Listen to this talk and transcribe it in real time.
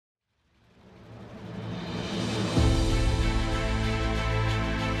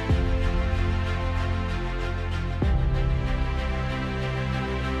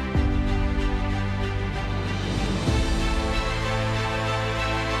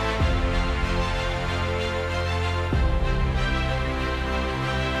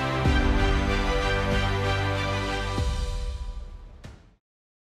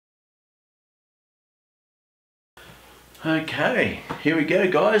Okay, here we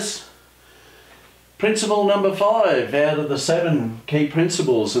go, guys. Principle number 5 out of the 7 key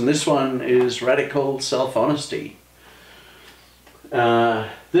principles, and this one is radical self-honesty.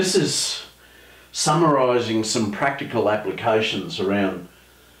 This is summarising some practical applications around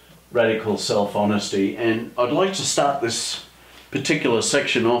radical self-honesty, and I'd like to start this particular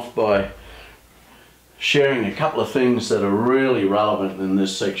section off by sharing a couple of things that are really relevant in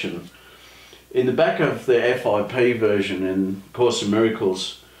this section. In the back of the FIP version in Course in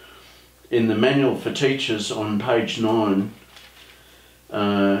Miracles, in the manual for teachers on page 9,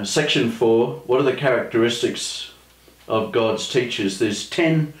 section 4, what are the characteristics of God's teachers? There's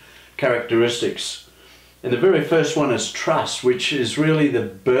 10 characteristics, and the very first one is trust, which is really the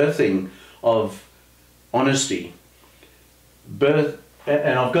birthing of honesty. And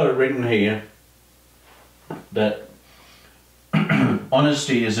I've got it written here that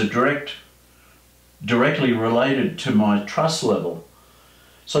honesty is directly related to my trust level.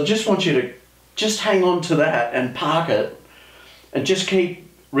 So I just want you to just hang on to that and park it and just keep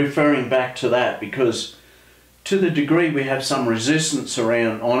referring back to that, because to the degree we have some resistance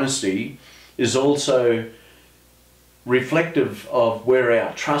around honesty is also reflective of where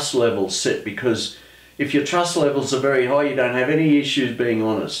our trust levels sit, because if your trust levels are very high, you don't have any issues being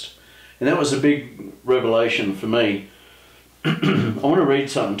honest. And that was a big revelation for me. I want to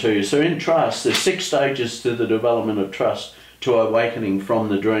read something to you. So in trust, there's 6 stages to the development of trust, to awakening from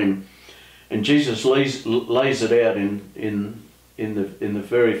the dream. And Jesus lays it out in the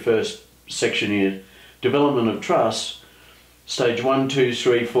very first section here. Development of trust, stage 1, 2,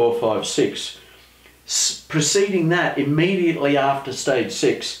 3, 4, 5, 6. Preceding that, immediately after stage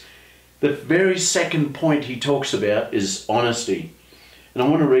 6, the very second point he talks about is honesty. And I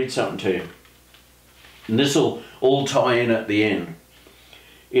want to read something to you. And this will all tie in at the end.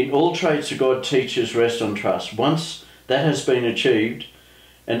 In all traits of God, teachers rest on trust. Once that has been achieved,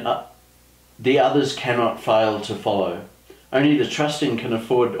 and the others cannot fail to follow. Only the trusting can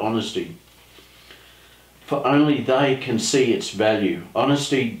afford honesty, for only they can see its value.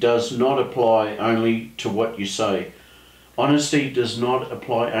 Honesty does not apply only to what you say. Honesty does not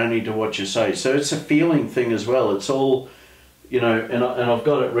apply only to what you say. So it's a feeling thing as well. It's all, you know, and I've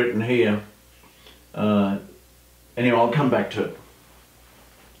got it written here. Anyway, I'll come back to it.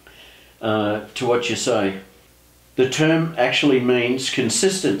 To what you say. The term actually means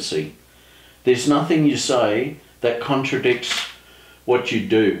consistency. There's nothing you say that contradicts what you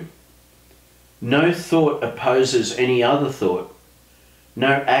do. No thought opposes any other thought. No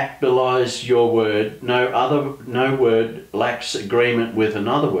act belies your word. No word lacks agreement with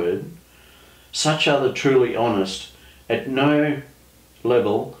another word. Such are the truly honest. At no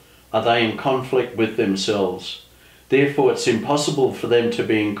level are they in conflict with themselves. Therefore, it's impossible for them to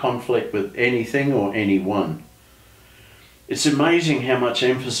be in conflict with anything or anyone. It's amazing how much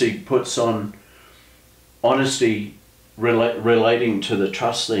emphasis he puts on honesty relating to the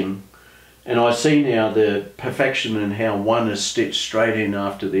trust thing. And I see now the perfection in how one is stitched straight in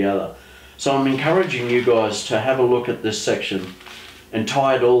after the other. So I'm encouraging you guys to have a look at this section and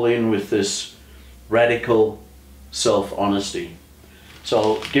tie it all in with this radical self-honesty. So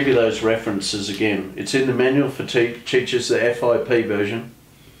I'll give you those references again. It's in the manual for teachers, the FIP version.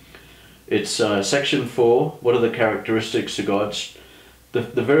 It's section 4, what are the characteristics of God? The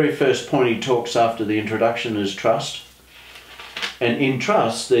very first point he talks after the introduction is trust. And in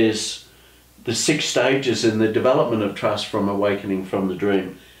trust, there's the 6 stages in the development of trust from awakening from the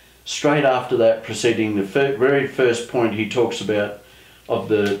dream. Straight after that, preceding the very first point he talks about of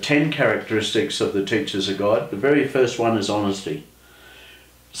the 10 characteristics of the teachers of God, the very first one is honesty.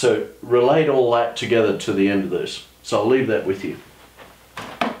 So relate all that together to the end of this. So I'll leave that with you.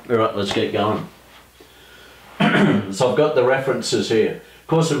 All right, let's get going. So I've got the references here.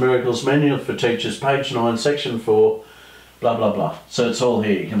 Course in Miracles, Manual for Teachers, page 9, section 4, blah, blah, blah. So it's all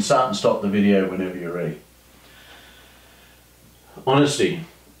here. You can start and stop the video whenever you're ready. Honesty.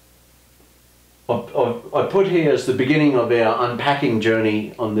 I put here as the beginning of our unpacking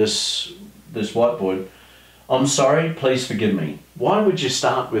journey on this whiteboard, I'm sorry, please forgive me. Why would you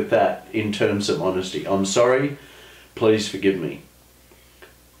start with that in terms of honesty? I'm sorry, please forgive me.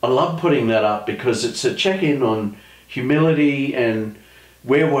 I love putting that up because it's a check-in on humility and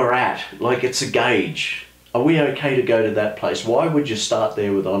where we're at. Like, it's a gauge. Are we okay to go to that place? Why would you start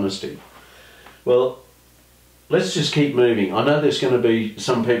there with honesty? Well, let's just keep moving. I know there's going to be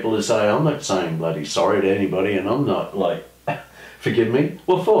some people who say, I'm not saying bloody sorry to anybody, and I'm not like, forgive me.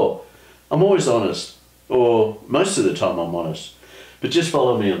 What for? I'm always honest. Or most of the time I'm honest. But just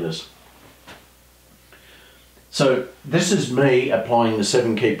follow me on this. So this is me applying the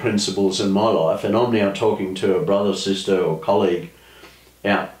 7 key principles in my life, and I'm now talking to a brother, sister or colleague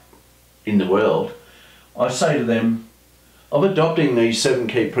out in the world. I say to them, I'm adopting these 7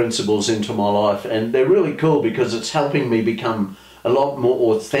 key principles into my life, and they're really cool because it's helping me become a lot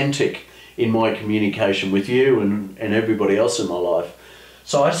more authentic in my communication with you and everybody else in my life.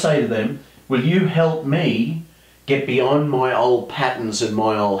 So I say to them, will you help me get beyond my old patterns and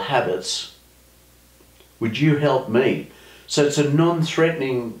my old habits? Would you help me? So it's a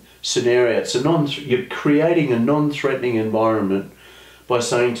non-threatening scenario. It's you're creating a non-threatening environment by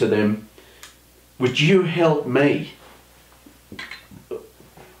saying to them, would you help me?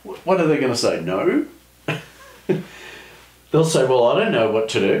 What are they going to say? No? They'll say, well, I don't know what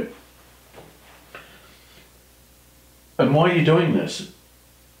to do. And why are you doing this?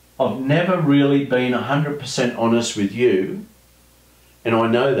 I've never really been 100% honest with you, and I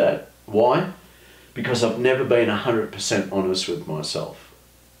know that. Why? Because I've never been 100% honest with myself.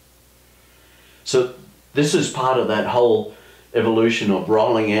 So this is part of that whole evolution of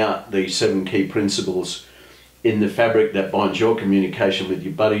rolling out these 7 key principles in the fabric that binds your communication with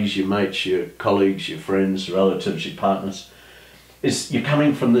your buddies, your mates, your colleagues, your friends, relatives, your partners. Is you're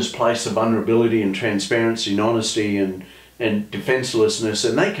coming from this place of vulnerability and transparency and honesty and defenselessness,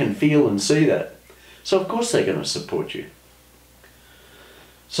 and they can feel and see that. So of course they're going to support you.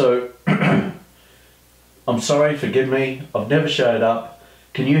 So I'm sorry, forgive me, I've never showed up.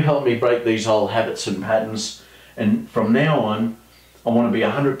 Can you help me break these old habits and patterns? And from now on, I want to be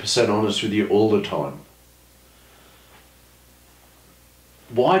 100% honest with you all the time.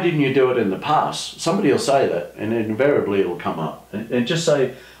 Why didn't you do it in the past? Somebody will say that, and invariably it'll come up. And just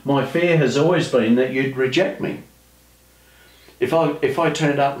say, my fear has always been that you'd reject me. If I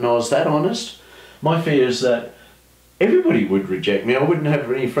turned up and I was that honest, my fear is that everybody would reject me. I wouldn't have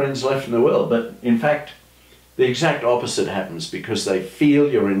any friends left in the world. But in fact, the exact opposite happens because they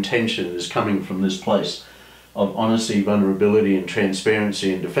feel your intention is coming from this place of honesty, vulnerability and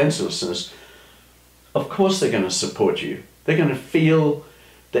transparency and defenselessness. Of course they're going to support you. They're going to feel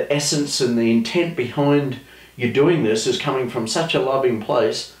the essence and the intent behind you doing this is coming from such a loving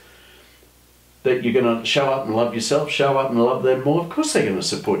place that you're going to show up and love yourself, show up and love them more. Of course they're going to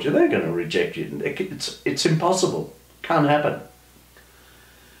support you. They're going to reject you. It's impossible. Can't happen.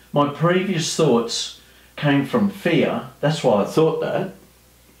 My previous thoughts came from fear. That's why I thought that.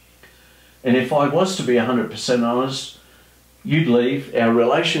 And if I was to be 100% honest, you'd leave our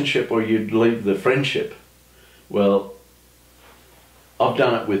relationship or you'd leave the friendship. Well, I've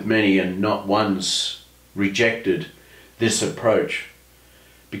done it with many and not once rejected this approach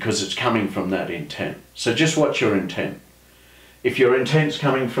because it's coming from that intent. So just watch your intent. If your intent's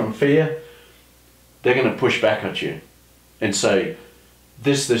coming from fear, they're going to push back at you and say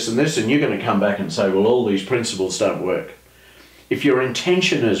this, this and this, and you're going to come back and say, well, all these principles don't work. If your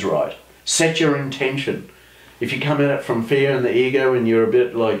intention is right, set your intention. If you come at it from fear and the ego and you're a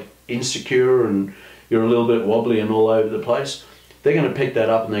bit like insecure and you're a little bit wobbly and all over the place, they're going to pick that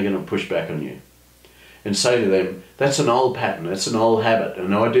up and they're going to push back on you and say to them, that's an old pattern, that's an old habit,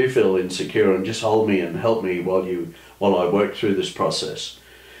 and I do feel insecure, and just hold me and help me while I work through this process.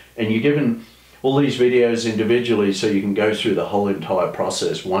 And you're given all these videos individually so you can go through the whole entire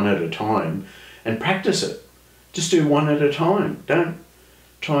process one at a time and practice it. Just do one at a time. Don't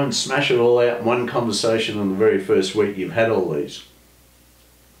try and smash it all out in one conversation on the very first week you've had all these.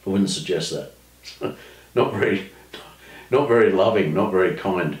 I wouldn't suggest that. Not very loving, not very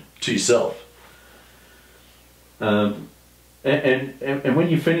kind to yourself. And when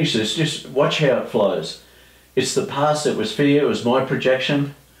you finish this, just watch how it flows. It's the past, it was fear, it was my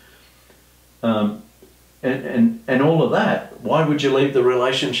projection, and all of that. Why would you leave the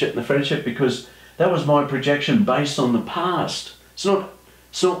relationship and the friendship? Because that was my projection based on the past. It's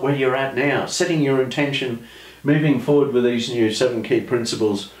not where you're at now. Setting your intention, moving forward with these new 7 key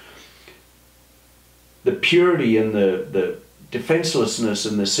principles, the purity and the defenselessness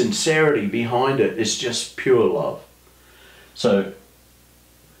and the sincerity behind it is just pure love. So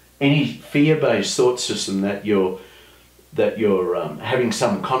any fear-based thought system that you're having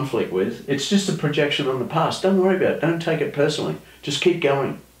some conflict with, it's just a projection on the past. Don't worry about it. Don't take it personally. Just keep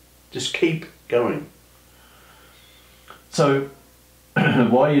going. Just keep going. So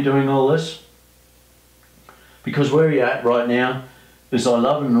why are you doing all this? Because where you're at right now is I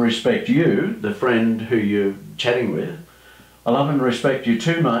love and respect you, the friend who you're chatting with. I love and respect you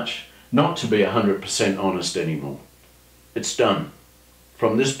too much not to be 100% honest anymore. It's done.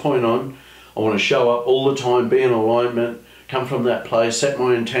 From this point on, I want to show up all the time, be in alignment, come from that place, set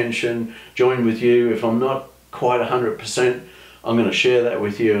my intention, join with you. If I'm not quite 100%, I'm going to share that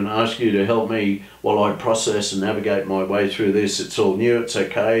with you and ask you to help me while I process and navigate my way through this. It's all new, it's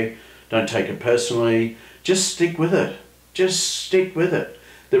okay. Don't take it personally. Just stick with it. Just stick with it.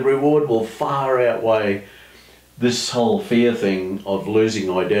 The reward will far outweigh this whole fear thing of losing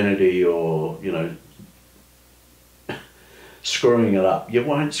identity or, you know, screwing it up. You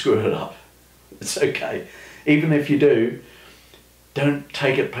won't screw it up. It's okay. Even if you do, don't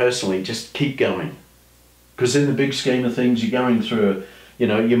take it personally. Just keep going. Because in the big scheme of things, you're going through, you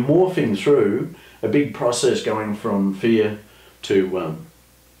know, you're morphing through a big process going from fear to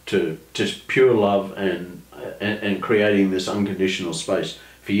just pure love and creating this unconditional space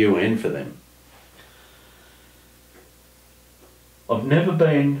for you and for them. I've never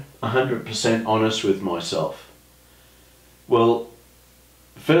been 100% honest with myself. Well,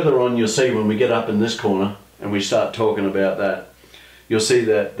 further on you'll see when we get up in this corner and we start talking about that, you'll see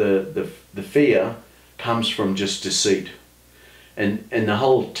that the fear comes from just deceit. And the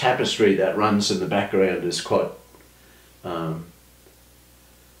whole tapestry that runs in the background is quite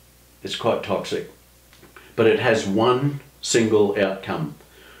it's quite toxic. But it has one single outcome,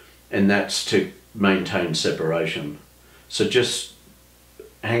 and that's to maintain separation. So just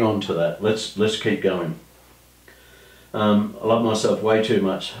hang on to that. Let's keep going. I love myself way too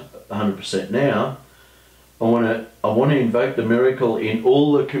much, 100% now. I want to invoke the miracle in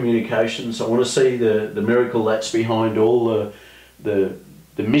all the communications. I want to see the miracle that's behind all the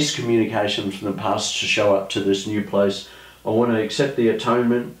miscommunication from the past to show up to this new place. I want to accept the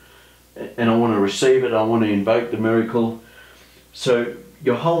atonement, and I want to receive it. I want to invoke the miracle. So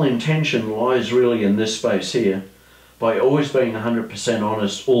your whole intention lies really in this space here. By always being 100%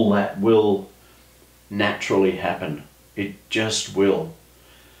 honest, all that will naturally happen. It just will.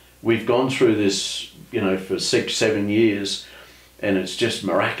 We've gone through this, you know, for 6-7 years, and it's just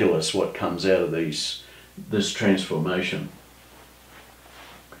miraculous what comes out of this transformation.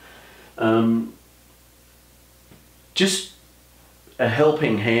 Just a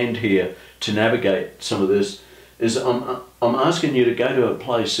helping hand here to navigate some of this is I'm asking you to go to a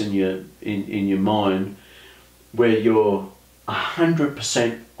place in your mind where you're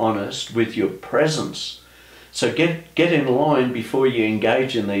 100% honest with your presence. So get in line before you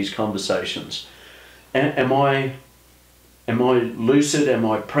engage in these conversations. Am I lucid? Am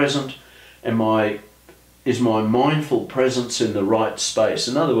I present? Is my mindful presence in the right space?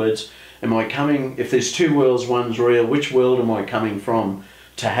 In other words, am I coming, if there's two worlds, one's real, which world am I coming from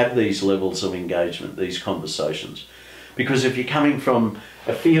to have these levels of engagement, these conversations? Because if you're coming from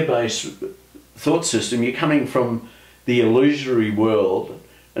a fear-based thought system, you're coming from the illusory world,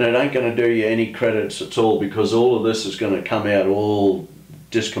 and it ain't going to do you any credits at all, because all of this is going to come out all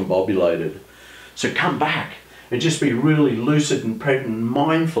discombobulated. So come back and just be really lucid and present and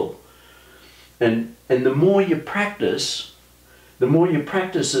mindful. And the more you practice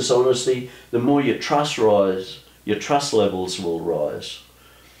this honesty, the more your trust levels will rise.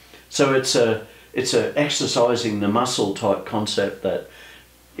 So it's a exercising the muscle type concept that,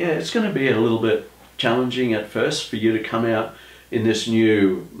 yeah, it's going to be a little bit challenging at first for you to come out in this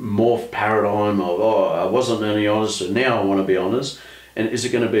new morph paradigm of, oh, I wasn't any honest and now I want to be honest. And is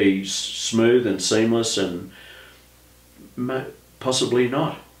it going to be smooth and seamless? And possibly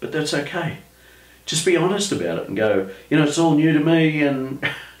not, but that's okay. Just be honest about it and go, you know, it's all new to me and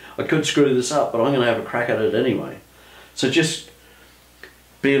I could screw this up, but I'm going to have a crack at it anyway. So just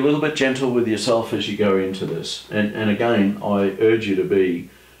be a little bit gentle with yourself as you go into this. And again, I urge you to be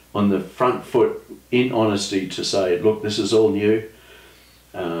on the front foot in honesty to say, look, this is all new.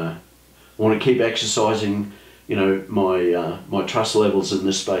 I want to keep exercising, you know, my trust levels in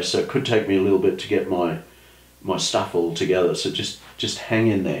this space. So it could take me a little bit to get my stuff all together. So just hang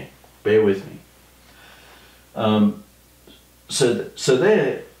in there. Bear with me. So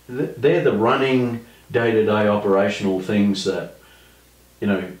they're the running day-to-day operational things that, you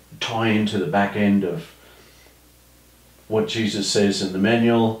know, tie into the back end of what Jesus says in the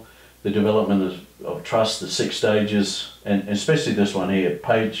manual, the development of trust, the 6 stages, and especially this one here,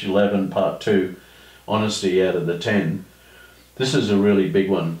 page 11, part 2, honesty out of the 10. This is a really big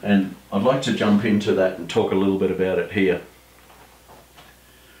one, and I'd like to jump into that and talk a little bit about it here.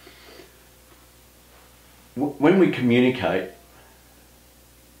 When we communicate,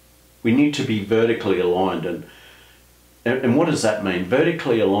 we need to be vertically aligned, and what does that mean?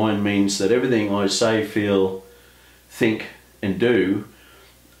 Vertically aligned means that everything I say, feel, think and do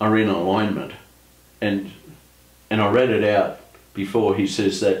are in alignment. And I read it out before. He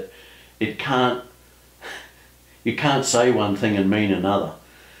says that you can't say one thing and mean another.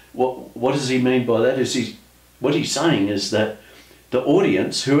 What does he mean by that? What he's saying is that the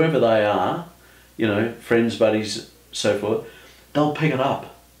audience, whoever they are, you know, friends, buddies, so forth, they'll pick it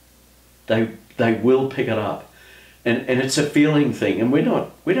up. They will pick it up. And it's a feeling thing. And we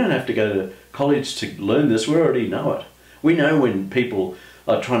don't have to go to college to learn this. We already know it. We know when people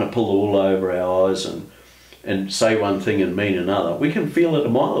are trying to pull the wool over our eyes and say one thing and mean another. We can feel it a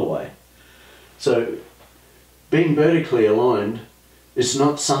mile away. So being vertically aligned is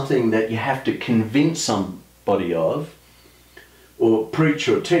not something that you have to convince somebody of or preach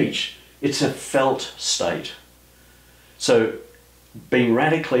or teach. It's a felt state. So being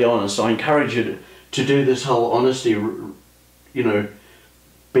radically honest, I encourage you to do this whole honesty, you know,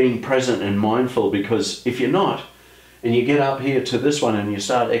 being present and mindful, because if you're not, and you get up here to this one and you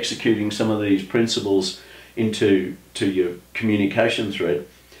start executing some of these principles into your communication thread,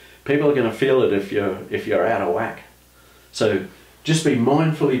 people are going to feel it if you're out of whack. So just be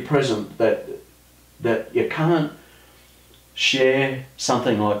mindfully present that you can't share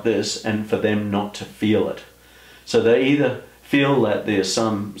something like this and for them not to feel it. So they either feel that there's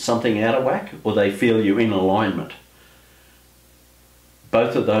something out of whack, or they feel you in alignment.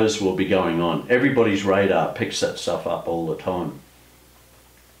 Both of those will be going on. Everybody's radar picks that stuff up all the time.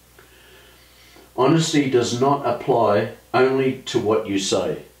 Honesty does not apply only to what you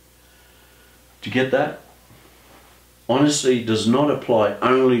say. Do you get that? Honesty does not apply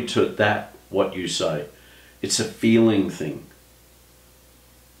only to what you say. It's a feeling thing.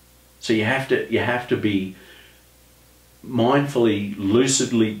 So you have to be mindfully,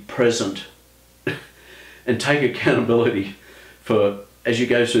 lucidly present and take accountability for, as you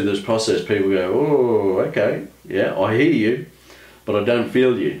go through this process, people go, oh, okay, yeah, I hear you, but I don't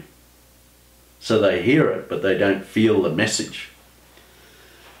feel you. So they hear it, but they don't feel the message.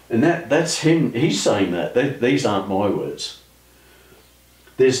 And that's him, he's saying that. These aren't my words.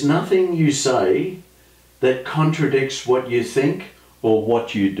 There's nothing you say that contradicts what you think or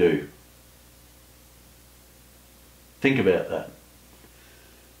what you do. Think about that.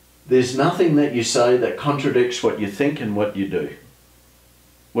 There's nothing that you say that contradicts what you think and what you do.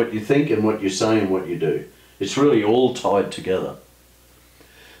 What you think and what you say and what you do. It's really all tied together.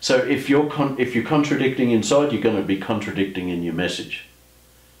 So if you're contradicting inside, you're going to be contradicting in your message.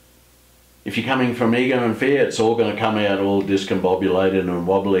 If you're coming from ego and fear, it's all going to come out all discombobulated and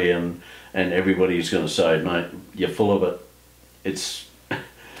wobbly, and everybody's going to say, mate, you're full of it. It's, I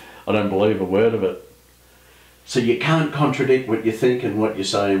don't believe a word of it. So you can't contradict what you think and what you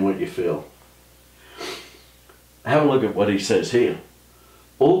say and what you feel. Have a look at what he says here.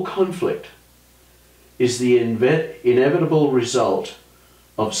 All conflict is the inevitable result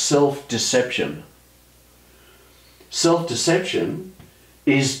of self-deception. Self-deception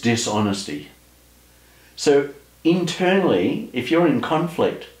is dishonesty. So internally, if you're in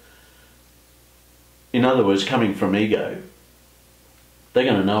conflict, in other words, coming from ego, they're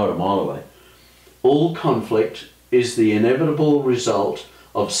going to know it a mile away. All conflict is the inevitable result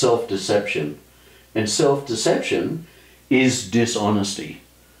of self-deception. And self-deception is dishonesty.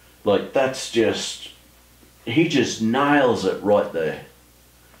 Like, that's just, he just nails it right there.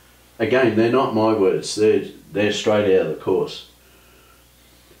 Again, they're not my words. They're straight out of the course.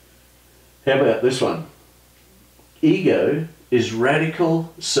 How about this one? Ego is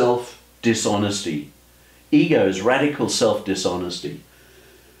radical self-dishonesty. Ego is radical self-dishonesty.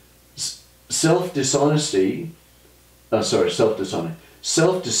 Self-deception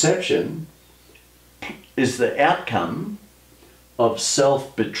is the outcome of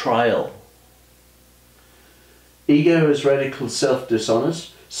self-betrayal. Ego is radical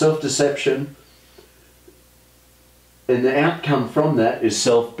self-dishonest. Self-deception, and the outcome from that is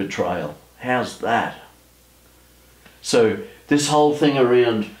self-betrayal. How's that? So this whole thing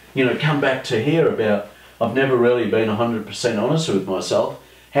around, you know, come back to here about, I've never really been 100% honest with myself.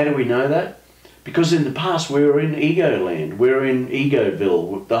 How do we know that? Because in the past we were in ego land, we were in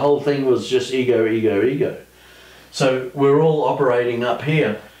egoville. The whole thing was just ego, ego, ego. So we're all operating up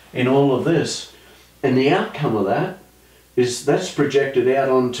here in all of this, and the outcome of that is that's projected out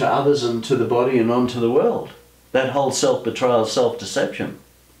onto others and to the body and onto the world. That whole self-betrayal, self-deception.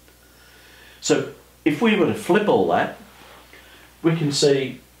 So if we were to flip all that, we can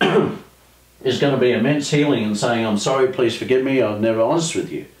see there's going to be immense healing and saying, I'm sorry, please forgive me, I'm never honest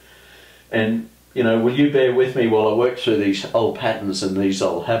with you. And, you know, will you bear with me while I work through these old patterns and these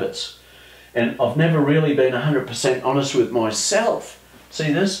old habits? And I've never really been 100% honest with myself.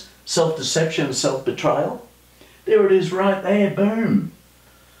 See this? Self-deception, self-betrayal. There it is right there, boom.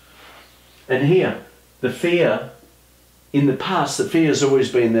 And here, the fear, in the past, the fear has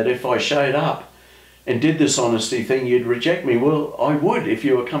always been that if I showed up and did this honesty thing, you'd reject me. Well, I would if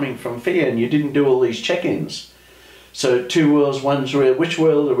you were coming from fear and you didn't do all these check-ins. So two worlds, one's real. Which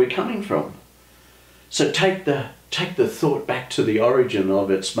world are we coming from? So take the take the thought back to the origin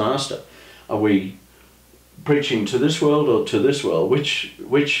of its master. Are we preaching to this world or to this world?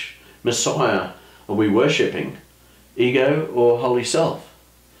 Which Messiah are we worshipping? Ego or Holy Self?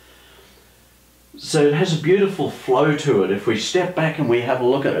 So it has a beautiful flow to it. If we step back and we have a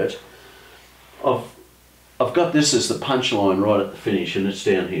look at it, I've got this as the punchline right at the finish, and it's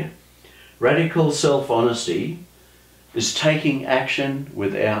down here. Radical self-honesty is taking action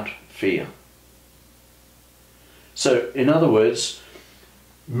without fear. So, in other words,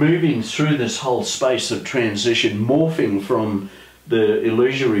 moving through this whole space of transition, morphing from the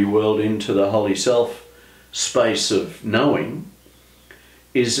illusory world into the Holy Self space of knowing,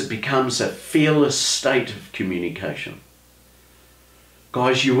 is it becomes a fearless state of communication.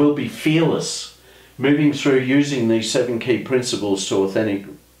 Guys, you will be fearless moving through using these 7 key principles to authentic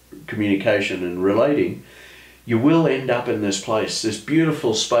communication and relating. You will end up in this place, this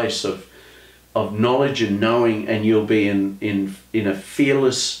beautiful space of knowledge and knowing, and you'll be in a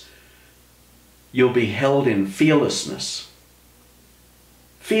fearless, you'll be held in fearlessness.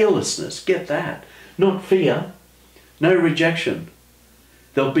 Fearlessness, get that. Not fear, no rejection.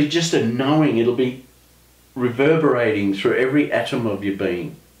 There'll be just a knowing, it'll be reverberating through every atom of your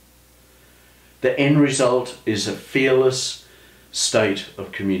being. The end result is a fearless state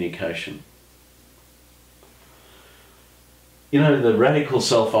of communication. You know, the radical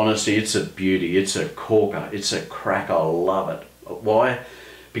self-honesty, it's a beauty, it's a corker, it's a cracker, I love it. Why?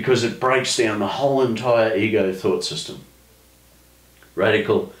 Because it breaks down the whole entire ego thought system.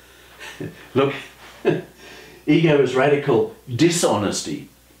 Radical, look, ego is radical dishonesty,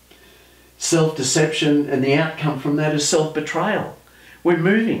 self-deception, and the outcome from that is self-betrayal. We're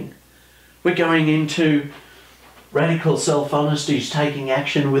moving. We're going into radical self-honesty, is taking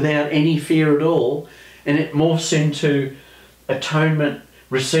action without any fear at all, and it morphs into atonement,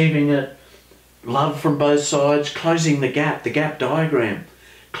 receiving it, love from both sides, closing the gap diagram,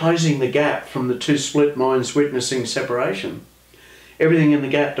 closing the gap from the 2 split minds witnessing separation. Everything in the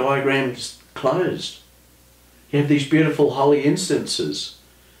gap diagram is closed. You have these beautiful holy instances,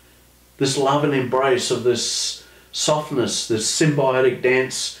 this love and embrace of this softness, this symbiotic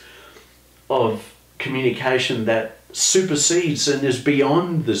dance of communication that supersedes and is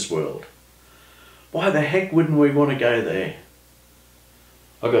beyond this world. Why the heck wouldn't we want to go there?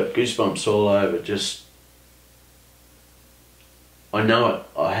 I got goosebumps all over. Just, I know it.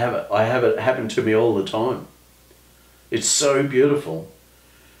 I have it happen to me all the time. It's so beautiful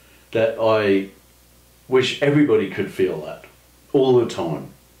that I wish everybody could feel that all the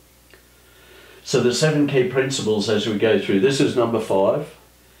time. So the 7 key principles as we go through. This is number 5.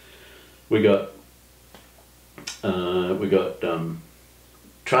 We got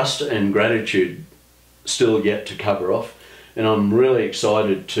trust and gratitude still yet to cover off, and I'm really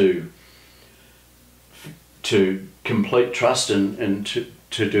excited to complete trust and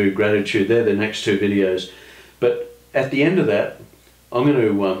to do gratitude. They're the next 2 videos, but at the end of that, I'm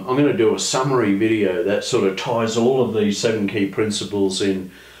going to do a summary video that sort of ties all of these 7 key principles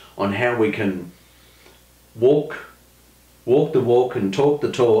in on how we can walk the walk and talk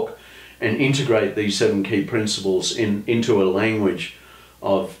the talk and integrate these 7 key principles into a language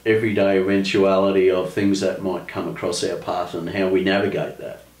of everyday eventuality of things that might come across our path and how we navigate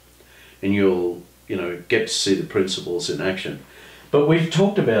that. And you'll get to see the principles in action. But we've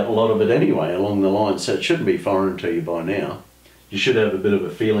talked about a lot of it anyway along the line, so it shouldn't be foreign to you by now. You should have a bit of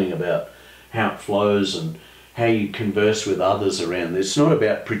a feeling about how it flows and how you converse with others around this. It's not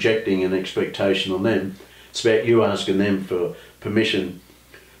about projecting an expectation on them. It's about you asking them for permission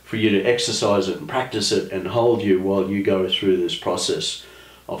for you to exercise it and practice it and hold you while you go through this process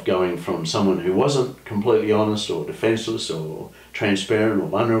of going from someone who wasn't completely honest or defenseless or transparent or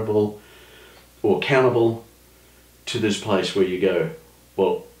vulnerable or accountable to this place where you go,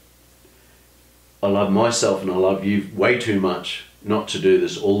 well, I love myself and I love you way too much not to do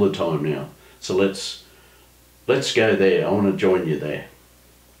this all the time now. So let's go there. I want to join you there.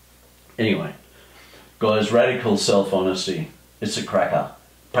 Anyway, guys, radical self-honesty. It's a cracker.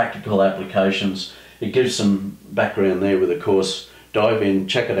 Practical applications. It gives some background there with the course. Dive in,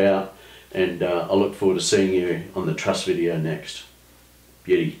 check it out, and I look forward to seeing you on the trust video next.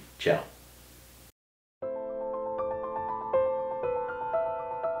 Beauty. Ciao.